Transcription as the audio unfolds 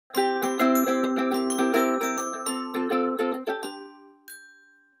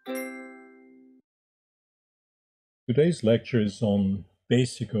Today's lecture is on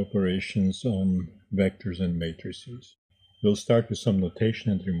basic operations on vectors and matrices. We'll start with some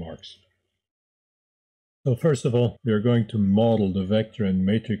notation and remarks. So first of all, we are going to model the vector and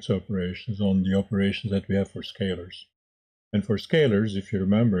matrix operations on the operations that we have for scalars. And for scalars, if you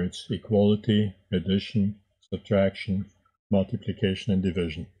remember, it's equality, addition, subtraction, multiplication, and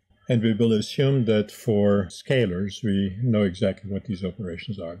division. And we will assume that for scalars, we know exactly what these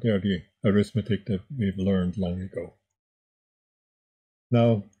operations are. They are the arithmetic that we've learned long ago.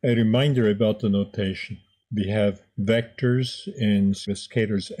 Now, a reminder about the notation. We have vectors in the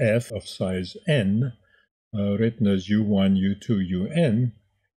scalars f of size n, written as u1, u2, un,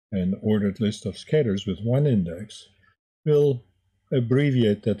 an ordered list of scalars with one index. We'll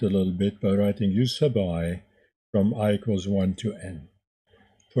abbreviate that a little bit by writing u sub I from I equals 1 to n.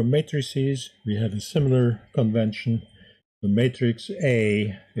 For matrices, we have a similar convention. The matrix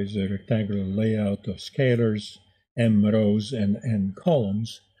A is a rectangular layout of scalars, m rows and n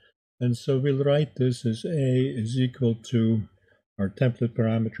columns. And so we'll write this as A is equal to our template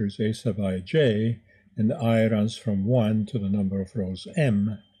parameters A sub ij, and I runs from 1 to the number of rows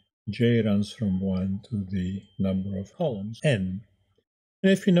m, j runs from 1 to the number of columns n.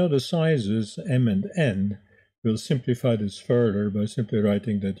 And if you know the sizes m and n, we'll simplify this further by simply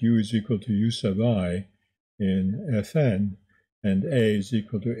writing that u is equal to u sub I in Fn, and A is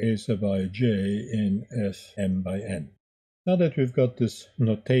equal to A sub ij in Fm by n. Now that we've got this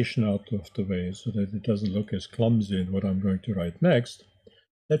notation out of the way so that it doesn't look as clumsy in what I'm going to write next,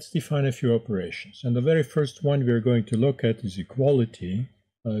 let's define a few operations. And the very first one we're going to look at is equality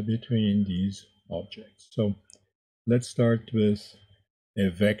between these objects. So let's start with a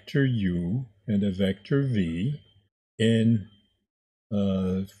vector u and a vector v in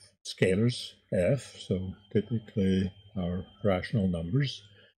scalars f, so typically our rational numbers,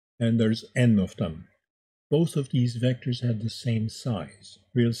 and there's n of them. Both of these vectors have the same size.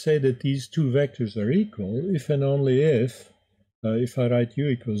 We'll say that these two vectors are equal if and only if I write u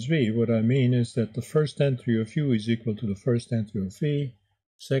equals v, what I mean is that the first entry of u is equal to the first entry of v,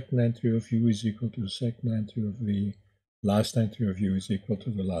 second entry of u is equal to the second entry of v, last entry of u is equal to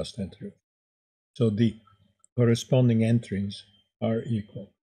the last entry of v. So the corresponding entries are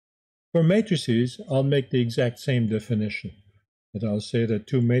equal. For matrices, I'll make the exact same definition. And I'll say that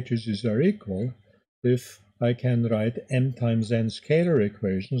two matrices are equal if I can write m times n scalar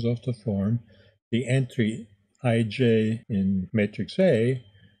equations of the form the entry ij in matrix A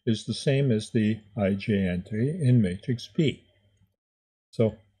is the same as the ij entry in matrix B.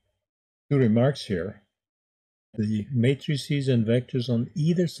 So, two remarks here. The matrices and vectors on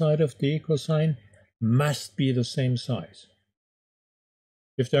either side of the equal sign must be the same size.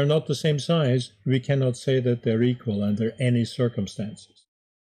 If they're not the same size, we cannot say that they're equal under any circumstances.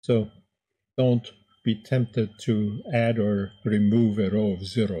 So don't be tempted to add or remove a row of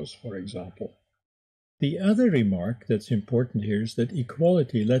zeros, for example. The other remark that's important here is that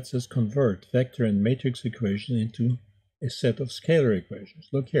equality lets us convert vector and matrix equations into a set of scalar equations.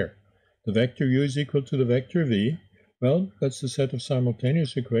 Look here. The vector u is equal to the vector v. Well, that's a set of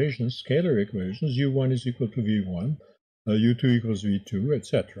simultaneous equations, scalar equations. u1 is equal to v1, u2 equals v2,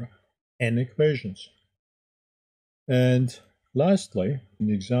 etc. n equations. And lastly, an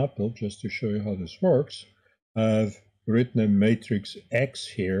example, just to show you how this works, I've written a matrix X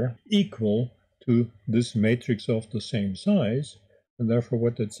here equal to this matrix of the same size, and therefore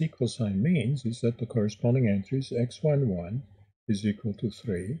what that equal sign means is that the corresponding entries x11 is equal to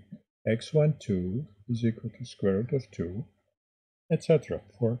 3, x12 is equal to square root of 2, etc.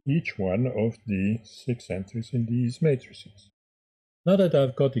 for each one of the 6 entries in these matrices. Now that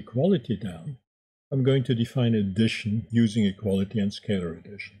I've got equality down, I'm going to define addition using equality and scalar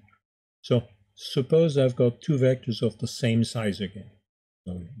addition. So suppose I've got two vectors of the same size again,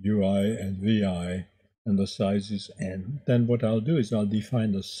 so ui and vi, and the size is n. Then what I'll do is I'll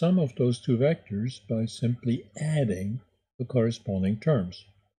define the sum of those two vectors by simply adding the corresponding terms.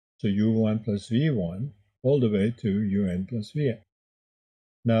 So u1 plus v1 all the way to un plus vn.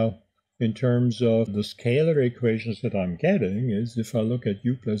 Now, in terms of the scalar equations that I'm getting is if I look at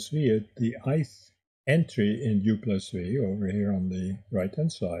u plus v, at the ith entry in u plus v over here on the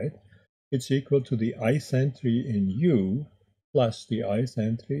right-hand side, it's equal to the ith entry in u plus the ith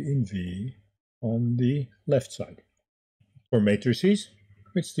entry in v on the left side. For matrices,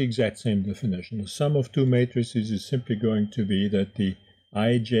 it's the exact same definition. The sum of two matrices is simply going to be that the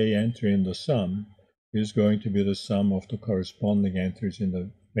ij entry in the sum is going to be the sum of the corresponding entries in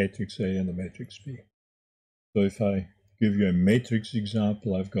the matrix A and the matrix B. So if I give you a matrix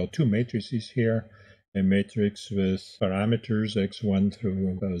example, I've got two matrices here, a matrix with parameters x1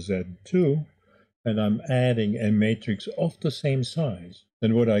 through z2, and I'm adding a matrix of the same size,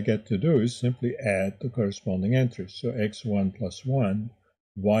 then what I get to do is simply add the corresponding entries. So x1 plus 1,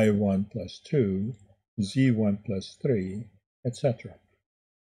 y1 plus 2, z1 plus 3, etc.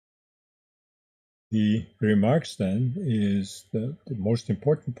 The remarks then is the most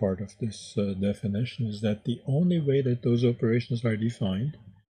important part of this definition is that the only way that those operations are defined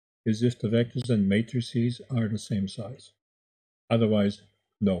is if the vectors and matrices are the same size. Otherwise,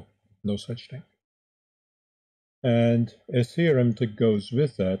 no such thing. And a theorem that goes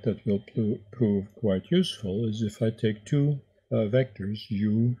with that will prove quite useful is if I take two vectors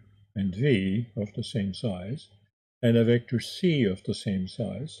u and v of the same size and a vector c of the same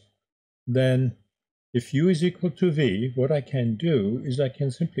size, then if u is equal to v, what I can do is I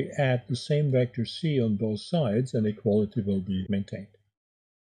can simply add the same vector c on both sides and equality will be maintained.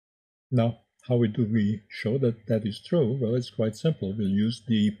 Now, how do we show that that is true? Well, it's quite simple. We'll use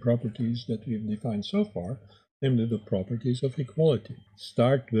the properties that we've defined so far, namely the properties of equality.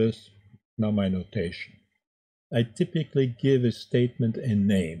 Start with, now my notation. I typically give a statement a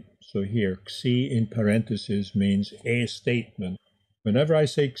name. So here, xi in parentheses means a statement. Whenever I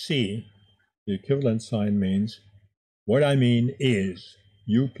say xi, the equivalent sign means what I mean is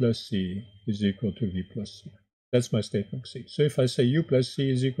u plus c is equal to v plus c. That's my statement c. So if I say u plus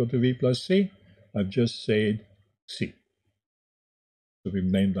c is equal to v plus c, I've just said c. So we've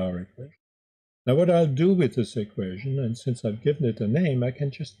named our equation. Now what I'll do with this equation, and since I've given it a name, I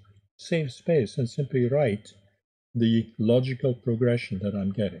can just save space and simply write the logical progression that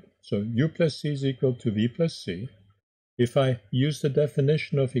I'm getting. So u plus c is equal to v plus c. If I use the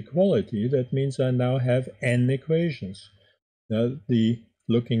definition of equality, that means I now have n equations. Now,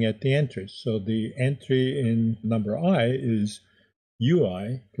 looking at the entries. So the entry in number I is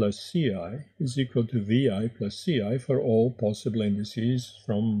ui plus ci is equal to vi plus ci for all possible indices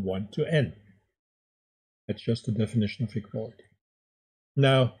from 1 to n. That's just the definition of equality.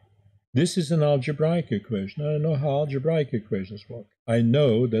 Now, this is an algebraic equation. I know how algebraic equations work. I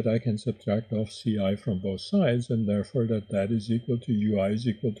know that I can subtract off ci from both sides, and therefore that is equal to ui is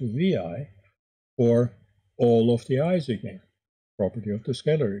equal to vi for all of the i's again, property of the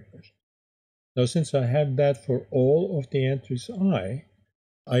scalar equation. Now, since I have that for all of the entries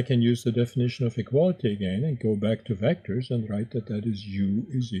I can use the definition of equality again and go back to vectors and write that that is u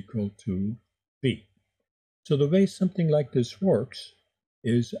is equal to v. So the way something like this works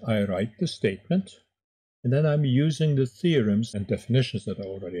is I write the statement, and then I'm using the theorems and definitions that I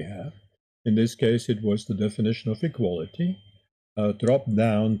already have. In this case, it was the definition of equality. Drop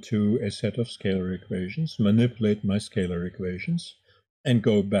down to a set of scalar equations, manipulate my scalar equations, and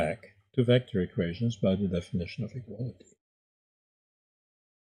go back to vector equations by the definition of equality.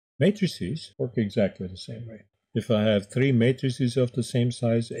 Matrices work exactly the same way. If I have three matrices of the same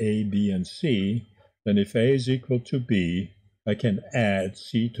size A, B, and C, then if A is equal to B, I can add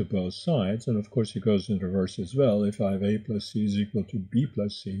C to both sides, and of course it goes in reverse as well. If I have A plus C is equal to B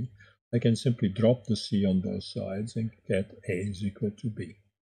plus C, I can simply drop the C on both sides and get A is equal to B.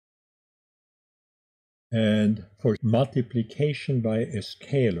 And for multiplication by a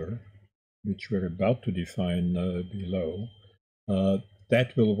scalar, which we're about to define below,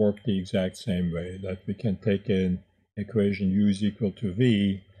 that will work the exact same way, that we can take an equation u is equal to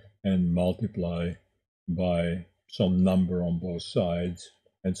v and multiply by some number on both sides,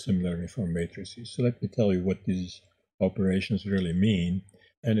 and similarly for matrices. So let me tell you what these operations really mean,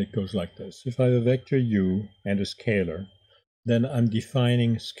 and it goes like this. If I have a vector u and a scalar, then I'm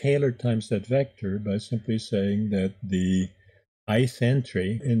defining scalar times that vector by simply saying that the ith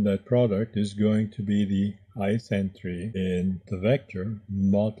entry in that product is going to be the ith entry in the vector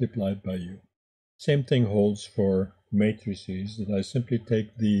multiplied by u. Same thing holds for matrices, that I simply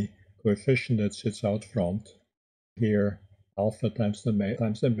take the coefficient that sits out front, here alpha times the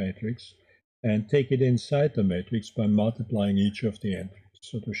matrix, and take it inside the matrix by multiplying each of the entries.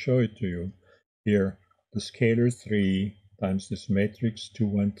 So to show it to you, here the scalar 3 times this matrix 2,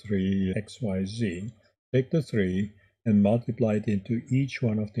 1, 3, x, y, z, take the 3 and multiply it into each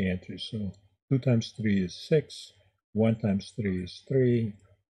one of the entries. So 2 times 3 is 6, 1 times 3 is 3,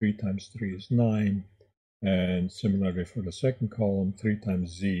 3 times 3 is 9, and similarly for the second column, 3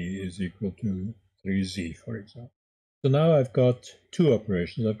 times z is equal to 3z, for example. So now I've got two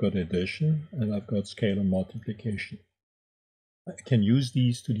operations. I've got addition and I've got scalar multiplication. I can use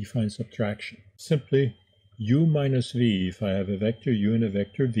these to define subtraction. Simply u minus v, if I have a vector u and a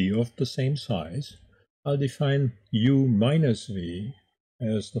vector v of the same size, I'll define u minus v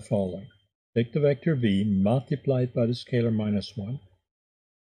as the following. Take the vector v, multiply it by the scalar minus 1,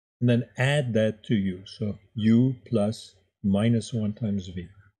 and then add that to u. So u plus minus 1 times v.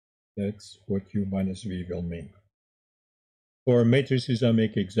 That's what U minus V will mean. For matrices, I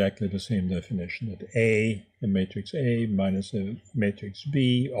make exactly the same definition, that A, a matrix A minus a matrix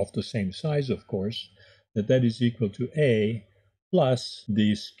B of the same size, of course, that is equal to A plus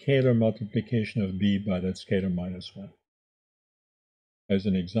the scalar multiplication of B by that scalar minus 1. As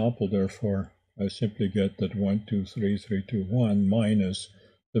an example, therefore, I simply get that 1, 2, 3, 3, 2, 1 minus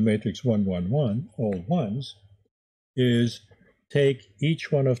the matrix 1, 1, 1, all ones, is take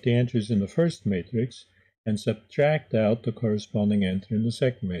each one of the entries in the first matrix and subtract out the corresponding entry in the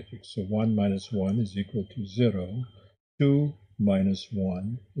second matrix. So 1 minus 1 is equal to 0, 2 minus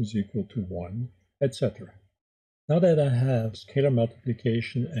 1 is equal to 1, etc. Now that I have scalar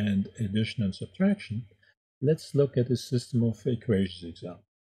multiplication and addition and subtraction, let's look at a system of equations example.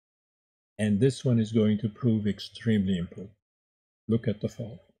 And this one is going to prove extremely important. Look at the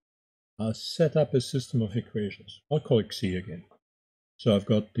following. I'll set up a system of equations. I'll call it C again. So I've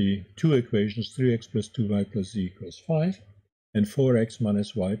got the two equations, 3x plus 2y plus z equals 5, and 4x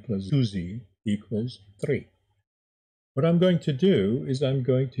minus y plus 2z equals 3. What I'm going to do is I'm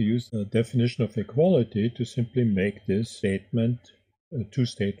going to use the definition of equality to simply make this statement, two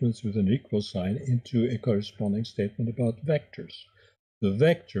statements with an equal sign, into a corresponding statement about vectors. The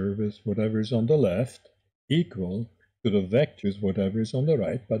vector with whatever is on the left equal to the vector with whatever is on the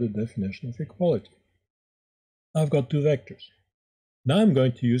right by the definition of equality. I've got two vectors. Now I'm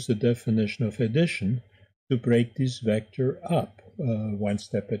going to use the definition of addition to break this vector up one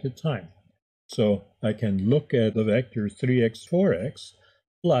step at a time. So I can look at the vector 3x, 4x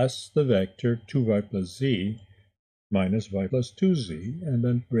plus the vector 2y plus z minus y plus 2z, and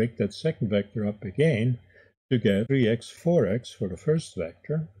then break that second vector up again to get 3x, 4x for the first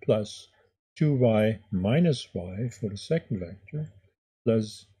vector plus 2y minus y for the second vector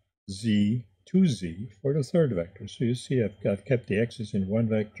plus z 2z for the third vector. So you see I've kept the x's in one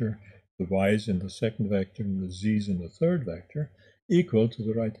vector, the y's in the second vector, and the z's in the third vector, equal to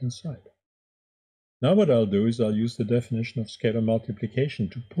the right-hand side. Now what I'll do is I'll use the definition of scalar multiplication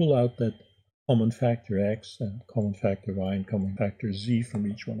to pull out that common factor x and common factor y and common factor z from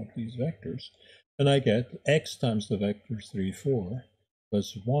each one of these vectors. And I get x times the vector 3, 4,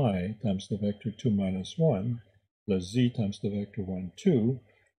 plus y times the vector 2 minus 1, plus z times the vector 1, 2,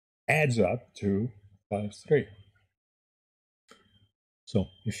 adds up to 5, 3. So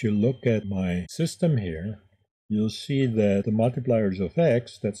if you look at my system here, you'll see that the multipliers of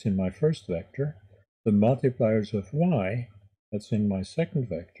x, that's in my first vector, the multipliers of y, that's in my second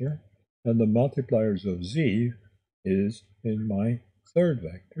vector, and the multipliers of z is in my third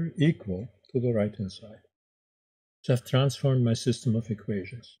vector, equal to the right-hand side. So I've transformed my system of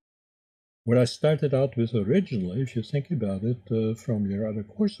equations. What I started out with originally, if you think about it from your other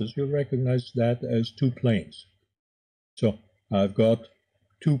courses, you'll recognize that as two planes. So I've got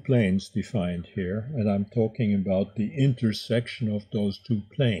two planes defined here, and I'm talking about the intersection of those two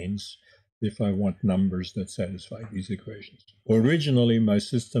planes if I want numbers that satisfy these equations. Originally, my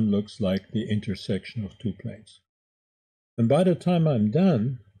system looks like the intersection of two planes. And by the time I'm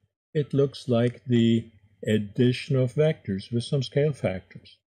done, it looks like the addition of vectors with some scale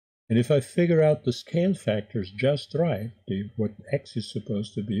factors. And if I figure out the scale factors just right, what x is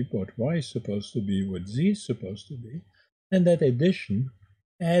supposed to be, what y is supposed to be, what z is supposed to be, then that addition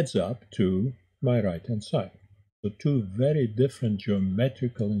adds up to my right-hand side. So two very different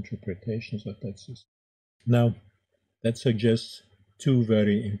geometrical interpretations of that system. Now, that suggests two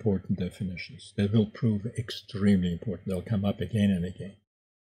very important definitions that will prove extremely important. They'll come up again and again.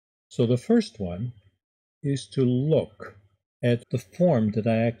 So the first one is to look at the form that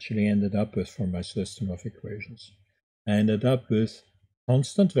I actually ended up with for my system of equations. I ended up with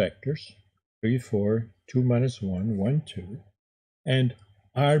constant vectors, 3, 4, 2 minus 1, 1, 2, and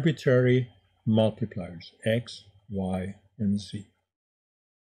arbitrary multipliers, x, y, and z.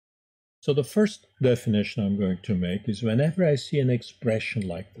 So the first definition I'm going to make is whenever I see an expression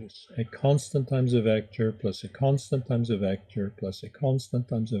like this, a constant times a vector plus a constant times a vector plus a constant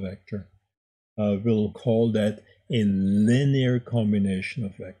times a vector, we'll call that a linear combination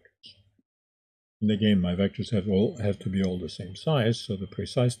of vectors. And again, my vectors have to be all the same size, so the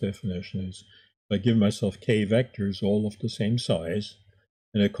precise definition is if I give myself k vectors all of the same size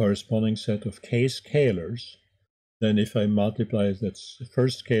and a corresponding set of k scalars, then if I multiply that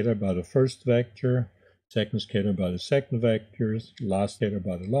first scalar by the first vector, second scalar by the second vector, last scalar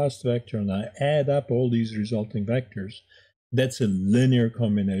by the last vector, and I add up all these resulting vectors, that's a linear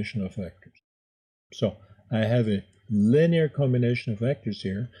combination of vectors. So I have a linear combination of vectors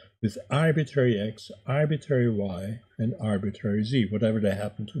here with arbitrary x, arbitrary y, and arbitrary z, whatever they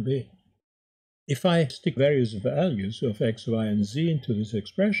happen to be. If I stick various values of x, y, and z into this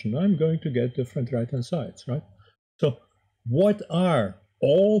expression, I'm going to get different right-hand sides, right? So what are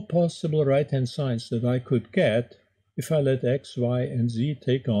all possible right-hand sides that I could get if I let x, y, and z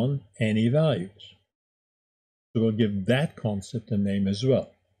take on any values? So we'll give that concept a name as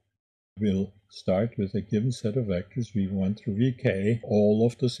well. We'll start with a given set of vectors v1 through vk, all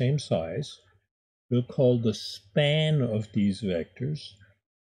of the same size. We'll call the span of these vectors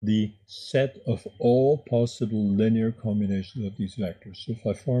the set of all possible linear combinations of these vectors. So if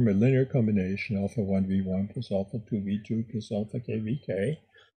I form a linear combination alpha 1 v1 plus alpha 2 v2 plus alpha k vk,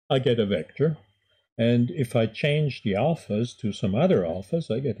 I get a vector. And if I change the alphas to some other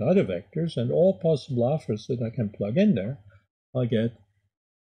alphas, I get other vectors, and all possible alphas that I can plug in there, I get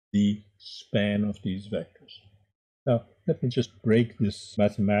the span of these vectors. Now, let me just break this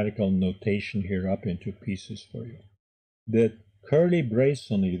mathematical notation here up into pieces for you. The curly brace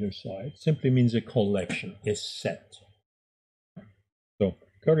on either side simply means a collection, a set. So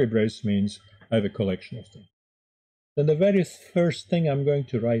curly brace means I have a collection of things. Then the very first thing I'm going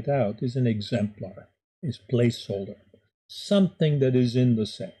to write out is an exemplar, is placeholder, something that is in the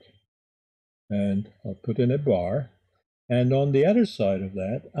set. And I'll put in a bar. And on the other side of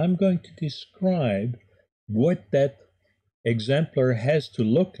that, I'm going to describe what that exemplar has to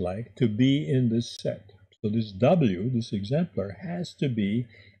look like to be in this set. So this W, this exemplar, has to be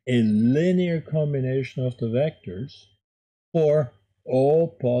a linear combination of the vectors for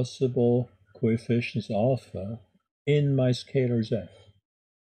all possible coefficients alpha in my scalars f.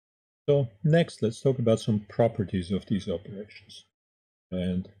 So next, let's talk about some properties of these operations.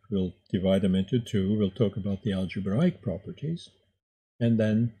 And we'll divide them into two. We'll talk about the algebraic properties and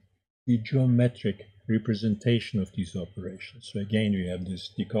then the geometric representation of these operations. So again, we have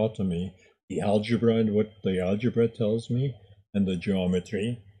this dichotomy, the algebra and what the algebra tells me, and the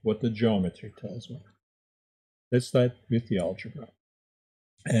geometry, what the geometry tells me. Let's start with the algebra.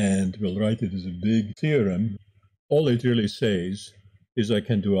 And we'll write it as a big theorem. All it really says is I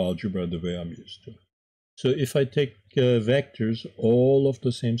can do algebra the way I'm used to. So if I take vectors all of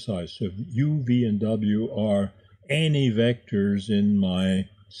the same size, so u, v, and w are any vectors in my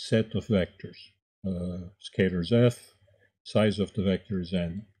set of vectors, scalars f, size of the vector is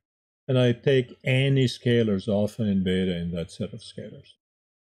n. And I take any scalars alpha and beta in that set of scalars.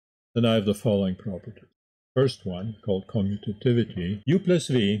 Then I have the following property. First one, called commutativity, u plus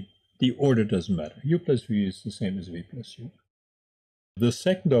v, the order doesn't matter. U plus v is the same as v plus u. The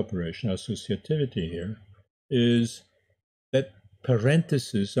second operation, associativity here, is that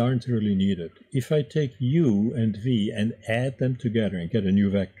parentheses aren't really needed. If I take u and v and add them together and get a new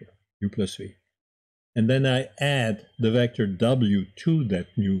vector, u plus v, and then I add the vector w to that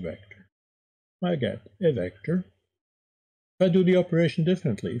new vector, I get a vector. If I do the operation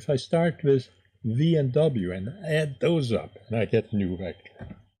differently, if I start with v and w and add those up, and I get a new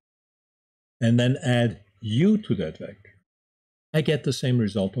vector, and then add u to that vector, I get the same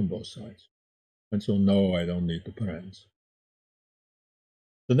result on both sides. And so no, I don't need the parens.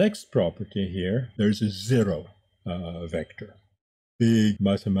 The next property here, there's a zero vector. Big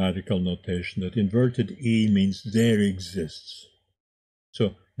mathematical notation that inverted E means there exists.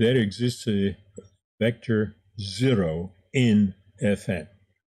 So there exists a vector 0 in Fn.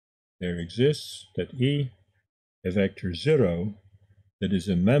 There exists that E, a vector 0 that is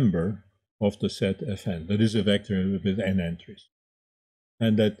a member of the set Fn, that is a vector with n entries.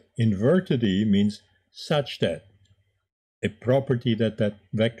 And that inverted E means such that, a property that that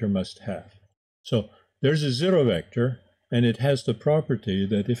vector must have. So there's a zero vector, and it has the property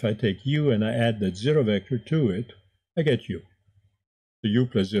that if I take u and I add that zero vector to it, I get u. So u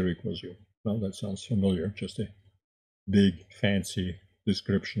plus 0 equals u. Well, that sounds familiar, just a big, fancy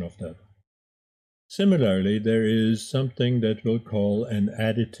description of that. Similarly, there is something that we'll call an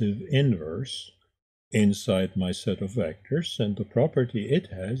additive inverse inside my set of vectors, and the property it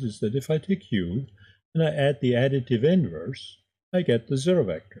has is that if I take u and I add the additive inverse, I get the zero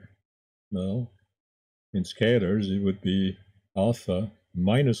vector. Well, in scalars, it would be alpha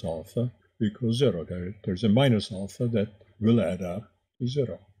minus alpha equals 0. There's a minus alpha that will add up to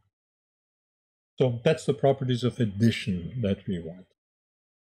 0. So that's the properties of addition that we want.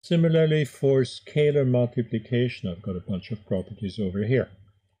 Similarly, for scalar multiplication, I've got a bunch of properties over here.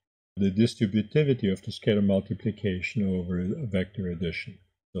 The distributivity of the scalar multiplication over a vector addition.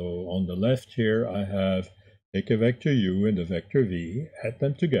 So on the left here, I have take a vector u and a vector v, add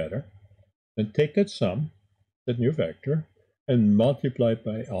them together, and take that sum, that new vector, and multiply it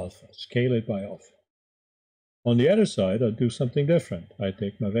by alpha, scale it by alpha. On the other side, I'll do something different. I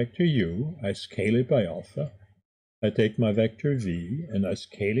take my vector u, I scale it by alpha. I take my vector v, and I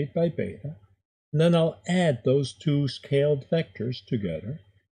scale it by beta. And then I'll add those two scaled vectors together,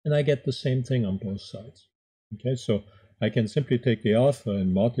 and I get the same thing on both sides. Okay, so I can simply take the alpha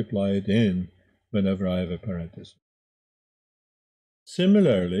and multiply it in whenever I have a parenthesis.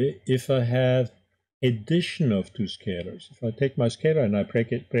 Similarly, if I have addition of two scalars, if I take my scalar and I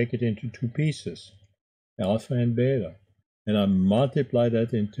break it into two pieces, alpha and beta, and I multiply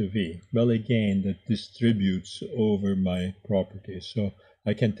that into V, well, again, that distributes over my properties. So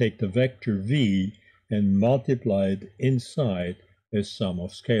I can take the vector V and multiply it inside as sum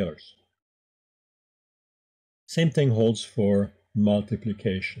of scalars. Same thing holds for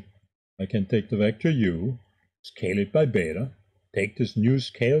multiplication. I can take the vector U, scale it by beta, take this new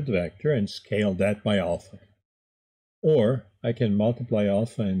scaled vector and scale that by alpha. Or I can multiply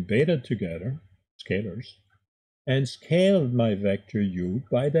alpha and beta together, scalars, and scale my vector U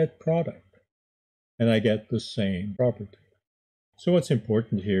by that product. And I get the same property. So what's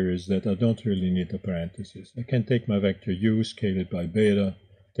important here is that I don't really need the parentheses. I can take my vector U, scale it by beta,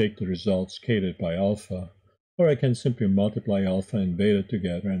 take the result, scale it by alpha, or I can simply multiply alpha and beta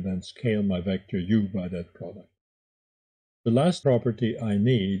together and then scale my vector U by that product. The last property I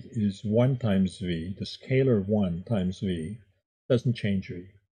need is 1 times V. The scalar 1 times V doesn't change V.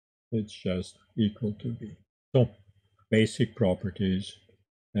 It's just equal to V. So, basic properties.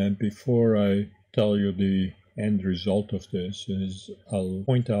 And before I tell you the end result of this, I'll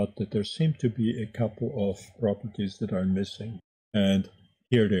point out that there seem to be a couple of properties that are missing. And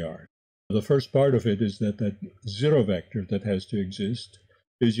here they are. The first part of it is that zero vector that has to exist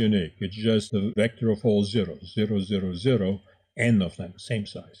is unique. It's just the vector of all zeros, 0, 0, 0, n of them, same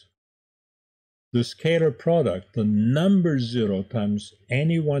size. The scalar product, the number 0 times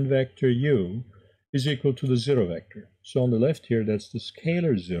any one vector u, is equal to the 0 vector. So on the left here, that's the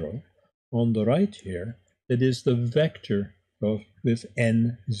scalar 0. On the right here, that is the vector with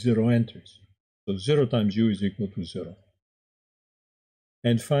n 0 enters. So 0 times u is equal to 0.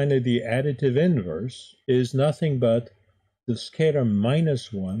 And finally, the additive inverse is nothing but the scalar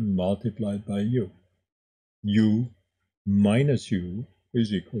minus 1 multiplied by u. U minus u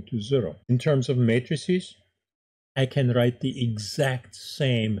is equal to 0. In terms of matrices, I can write the exact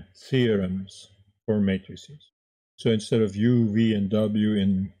same theorems for matrices. So instead of u, v, and w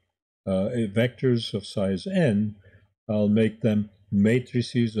in vectors of size n, I'll make them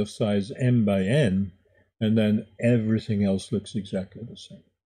matrices of size m by n, and then everything else looks exactly the same.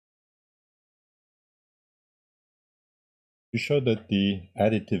 To show that the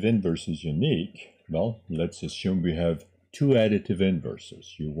additive inverse is unique, well, let's assume we have two additive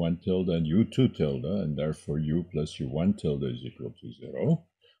inverses, u1 tilde and u2 tilde, and therefore u plus u1 tilde is equal to 0,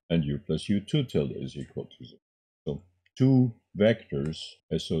 and u plus u2 tilde is equal to 0. So two vectors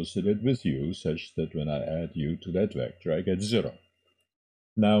associated with u such that when I add u to that vector, I get 0.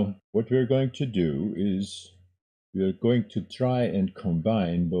 Now, what we're going to do is we are going to try and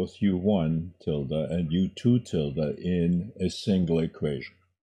combine both u1 tilde and u2 tilde in a single equation.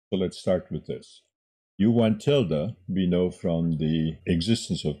 So let's start with this. u1 tilde, we know from the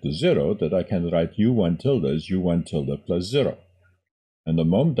existence of the 0 that I can write u1 tilde as u1 tilde plus 0. And the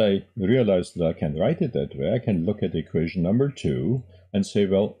moment I realize that I can write it that way, I can look at equation number 2 and say,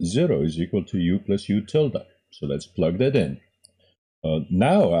 well, 0 is equal to u plus u tilde. So let's plug that in.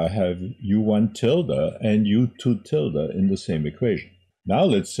 Now I have u1 tilde and u2 tilde in the same equation. Now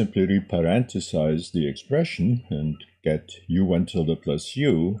let's simply reparenthesize the expression and get u1 tilde plus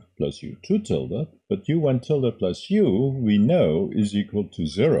u2 tilde. But u1 tilde plus u, we know, is equal to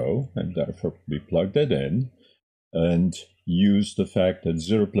 0, and therefore we plug that in and use the fact that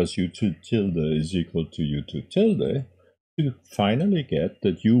 0 plus u2 tilde is equal to u2 tilde to finally get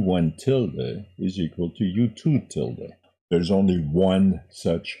that u1 tilde is equal to u2 tilde. There's only one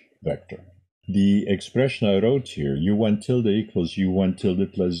such vector. The expression I wrote here, u1 tilde equals u1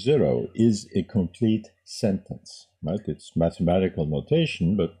 tilde plus 0, is a complete sentence, right? It's mathematical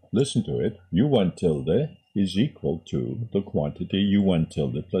notation, but listen to it. u1 tilde is equal to the quantity u1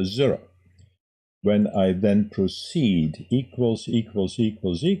 tilde plus 0. When I then proceed equals,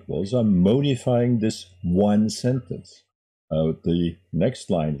 I'm modifying this one sentence. The next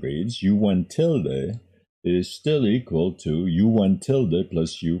line reads, u1 tilde is still equal to u1 tilde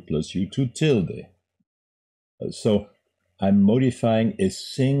plus u2 tilde. So I'm modifying a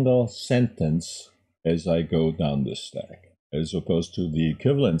single sentence as I go down the stack, as opposed to the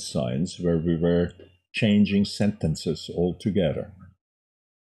equivalent signs where we were changing sentences altogether.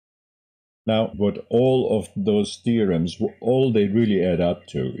 Now, what all of those theorems, all they really add up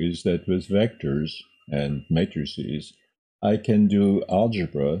to is that with vectors and matrices, I can do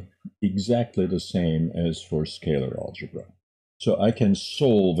algebra exactly the same as for scalar algebra. So I can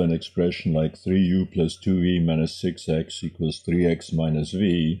solve an expression like 3u plus 2v minus 6x equals 3x minus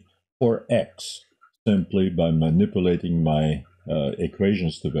v for x simply by manipulating my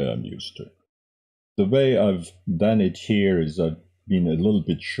equations the way I'm used to. The way I've done it here is I've been a little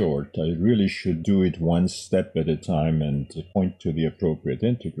bit short. I really should do it one step at a time and point to the appropriate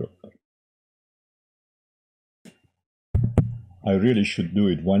integral. I really should do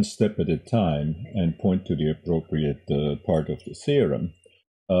it one step at a time and point to the appropriate part of the theorem.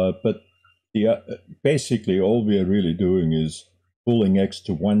 But basically, all we are really doing is pulling x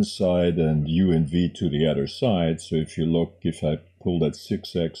to one side and u and v to the other side. So if you look, if I pull that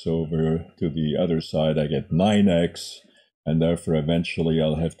 6x over to the other side, I get 9x, and therefore eventually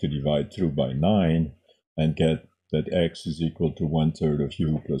I'll have to divide through by 9 and get that x is equal to 1/3 of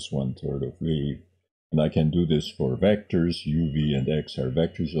u plus 1/3 of v. And I can do this for vectors. U, v, and x are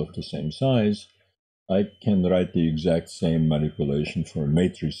vectors of the same size. I can write the exact same manipulation for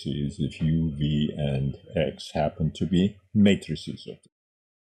matrices if u, v, and x happen to be matrices of them.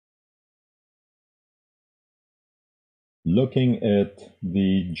 Looking at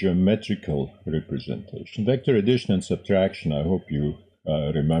the geometrical representation, vector addition and subtraction, I hope you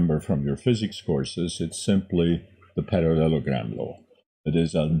remember from your physics courses, it's simply the parallelogram law. That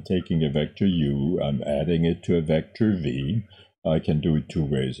is, I'm taking a vector u, I'm adding it to a vector v. I can do it two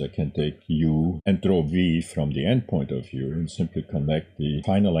ways. I can take u and draw v from the endpoint of u and simply connect the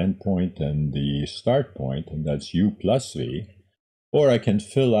final endpoint and the start point, and that's u plus v. Or I can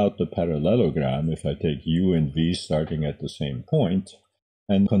fill out the parallelogram if I take u and v starting at the same point,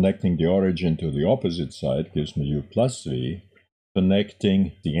 and connecting the origin to the opposite side gives me u plus v.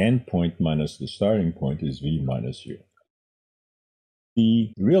 Connecting the endpoint minus the starting point is v minus u.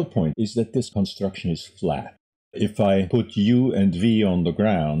 The real point is that this construction is flat. If I put u and v on the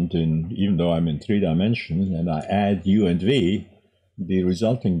ground, even though I'm in 3 dimensions, and I add u and v, the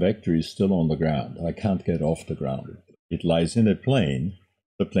resulting vector is still on the ground. I can't get off the ground. It lies in a plane,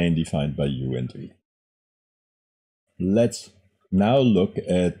 the plane defined by u and v. Let's now look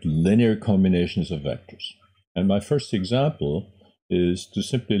at linear combinations of vectors. And my first example is to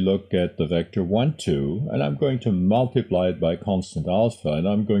simply look at the vector 1, 2, and I'm going to multiply it by constant alpha, and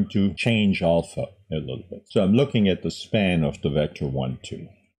I'm going to change alpha a little bit. So I'm looking at the span of the vector 1, 2,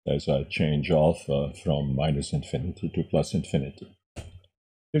 as I change alpha from minus infinity to plus infinity.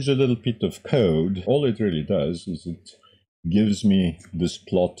 Here's a little bit of code. All it really does is it gives me this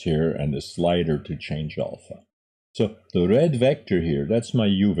plot here and a slider to change alpha. So the red vector here, that's my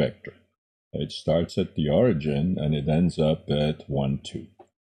u vector. It starts at the origin and it ends up at 1, 2.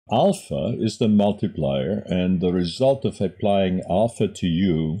 Alpha is the multiplier, and the result of applying alpha to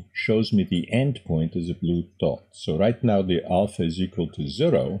u shows me the endpoint as a blue dot. So right now the alpha is equal to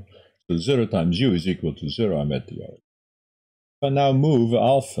 0, so 0 times u is equal to 0, I'm at the origin. If I now move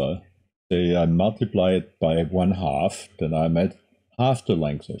alpha, say I multiply it by 1/2, then I'm at half the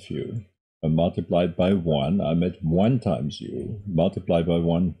length of u. Multiplied by 1, I'm at 1 times u. Multiplied by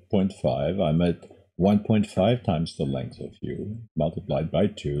 1.5, I'm at 1.5 times the length of u. Multiplied by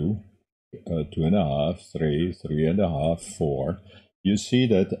 2, 2.5, 3, 3.5, 4. You see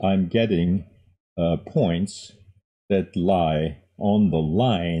that I'm getting points that lie on the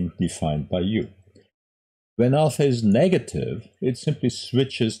line defined by u. When alpha is negative, it simply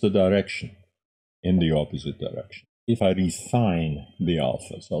switches the direction in the opposite direction. If I refine the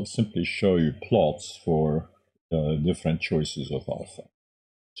alphas, I'll simply show you plots for different choices of alpha.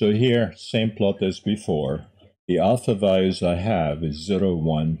 So here, same plot as before. The alpha values I have is 0,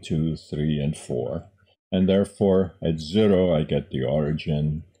 1, 2, 3, and 4. And therefore, at 0, I get the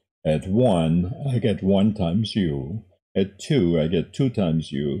origin. At 1, I get 1 times u. At 2, I get 2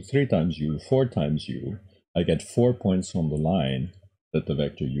 times u, 3 times u, 4 times u. I get 4 points on the line that the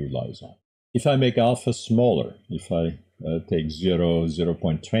vector u lies on. If I make alpha smaller, if I take 0,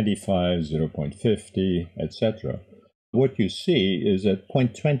 0.25, 0.50, etc., what you see is at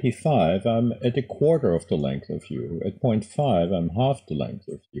 0.25, I'm at a quarter of the length of u. At 0.5, I'm half the length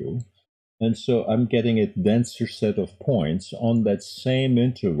of u. And so I'm getting a denser set of points on that same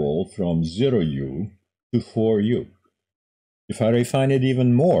interval from 0u to 4u. If I refine it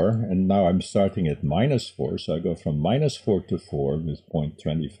even more, and now I'm starting at -4, so I go from -4 to 4 with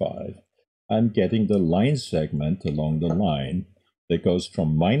 0.25, I'm getting the line segment along the line that goes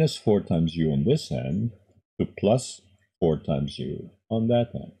from -4 times u on this end to +4 times u on that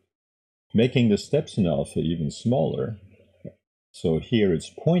end, making the steps in alpha even smaller. So here it's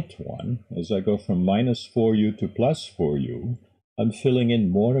 0.1. As I go from -4u to +4u, I'm filling in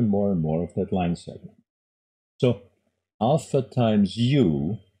more and more and more of that line segment. So alpha times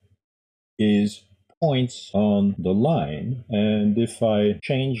u is points on the line, and if I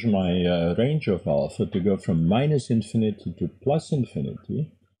change my range of alpha to go from minus infinity to plus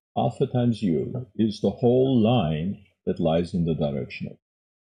infinity, alpha times u is the whole line that lies in the direction of.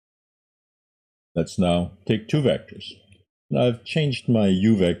 Let's now take two vectors. Now I've changed my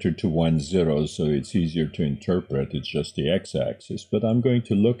u vector to 1, 0, so it's easier to interpret. It's just the x-axis, but I'm going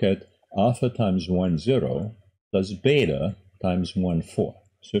to look at alpha times 1, 0 plus beta times 1, 4.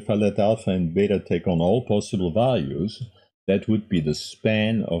 So if I let alpha and beta take on all possible values, that would be the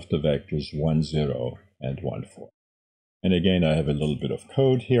span of the vectors 1, 0 and 1, 4. And again, I have a little bit of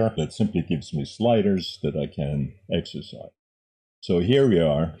code here that simply gives me sliders that I can exercise. So here we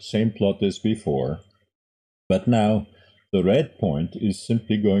are, same plot as before, but now the red point is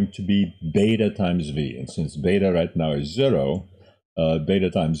simply going to be beta times v. And since beta right now is 0, beta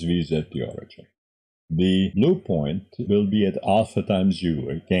times v is at the origin. The blue point will be at alpha times u.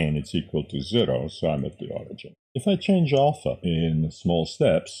 Again, it's equal to 0, so I'm at the origin. If I change alpha in small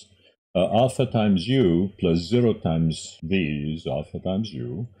steps, alpha times u plus 0 times v is alpha times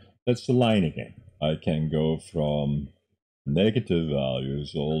u. That's the line again. I can go from negative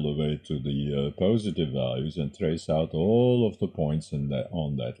values all the way to the positive values and trace out all of the points on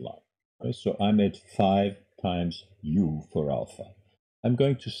that line. Okay, so I'm at 5 times u for alpha. I'm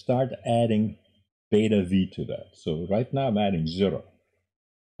going to start adding beta v to that. So right now I'm adding 0,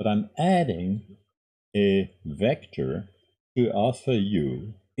 but I'm adding a vector to alpha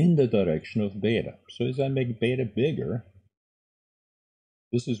u in the direction of beta. So as I make beta bigger,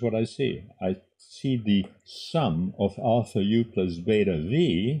 this is what I see. I see the sum of alpha u plus beta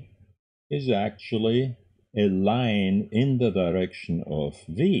v is actually a line in the direction of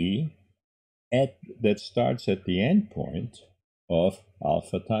v that starts at the endpoint of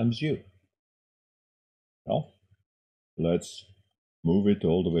alpha times u. Well, let's move it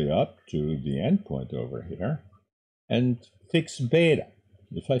all the way up to the endpoint over here and fix beta.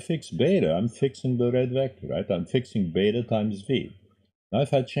 If I fix beta, I'm fixing the red vector, right? I'm fixing beta times v. Now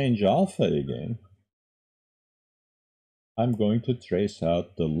if I change alpha again, I'm going to trace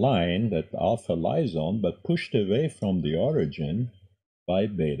out the line that alpha lies on, but pushed away from the origin by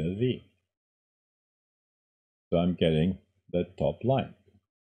beta v. So I'm getting that top line.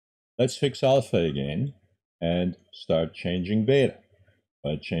 Let's fix alpha again and start changing beta.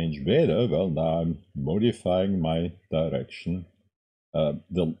 If I change beta, well, now I'm modifying my direction.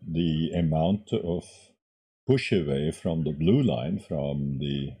 The amount of push away from the blue line, from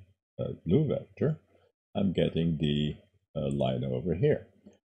the blue vector, I'm getting the line over here.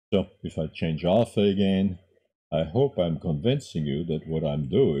 So if I change alpha again, I hope I'm convincing you that what I'm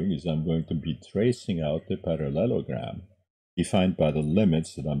doing is I'm going to be tracing out the parallelogram defined by the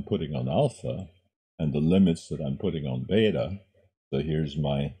limits that I'm putting on alpha and the limits that I'm putting on beta. So here's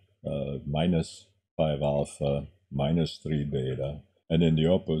my minus 5 alpha, minus 3 beta, and in the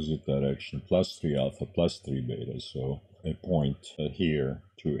opposite direction, plus 3 alpha, plus 3 beta. So a point here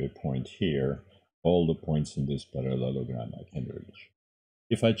to a point here, all the points in this parallelogram I can reach.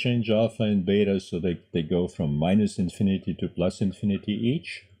 If I change alpha and beta so they go from minus infinity to plus infinity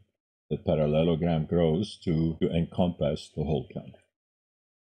each, the parallelogram grows to encompass the whole plane.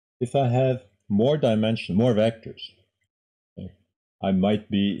 If I have more dimensions, more vectors, okay, I might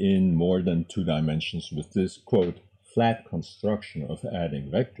be in more than 2 dimensions with this, quote, flat construction of adding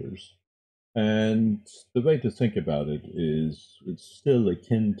vectors. And the way to think about it is it's still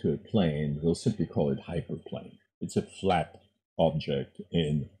akin to a plane. We'll simply call it hyperplane. It's a flat object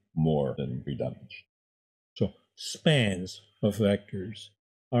in more than 3 dimensions. So spans of vectors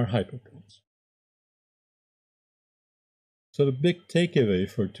are hyperplanes. So the big takeaway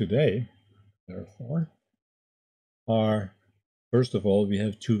for today, therefore, are, first of all, we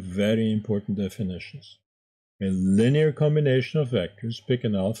have 2 very important definitions. A linear combination of vectors, pick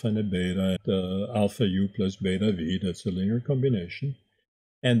an alpha and a beta, alpha u plus beta v, that's a linear combination.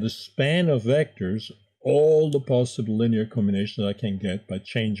 And the span of vectors, all the possible linear combinations I can get by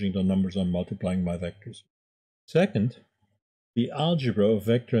changing the numbers I'm multiplying by vectors. Second, the algebra of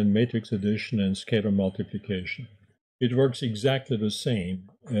vector and matrix addition and scalar multiplication. It works exactly the same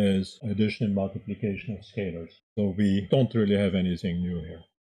as addition and multiplication of scalars. So we don't really have anything new here.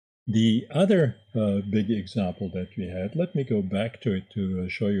 The other big example that we had, let me go back to it to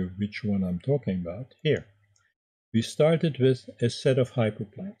show you which one I'm talking about. Here, we started with a set of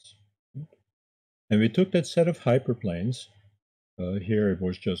hyperplanes. And we took that set of hyperplanes, here it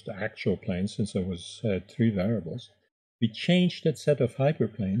was just actual planes since I had 3 variables. We changed that set of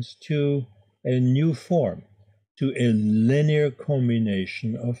hyperplanes to a new form, to a linear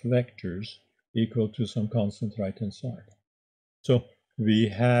combination of vectors equal to some constant right-hand side. So we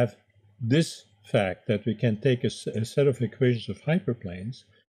have this fact that we can take a set of equations of hyperplanes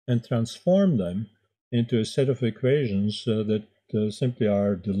and transform them into a set of equations that simply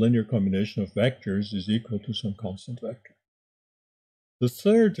are the linear combination of vectors is equal to some constant vector. The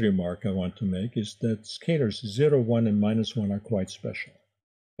third remark I want to make is that scalars 0, 1, and -1 are quite special.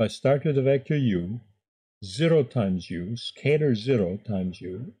 If I start with the vector u, 0 times u, scalar 0 times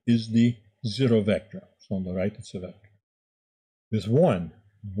u, is the 0 vector. So on the right it's a vector. With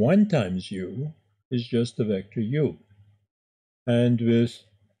 1 times u is just the vector u. And with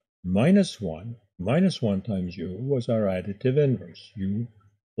 -1 times u was our additive inverse. U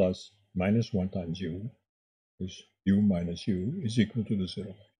plus -1 times u is u minus u is equal to the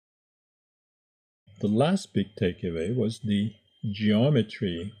 0. The last big takeaway was the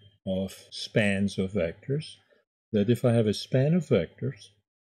geometry of spans of vectors, that if I have a span of vectors,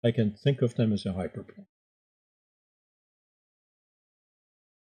 I can think of them as a hyperplane.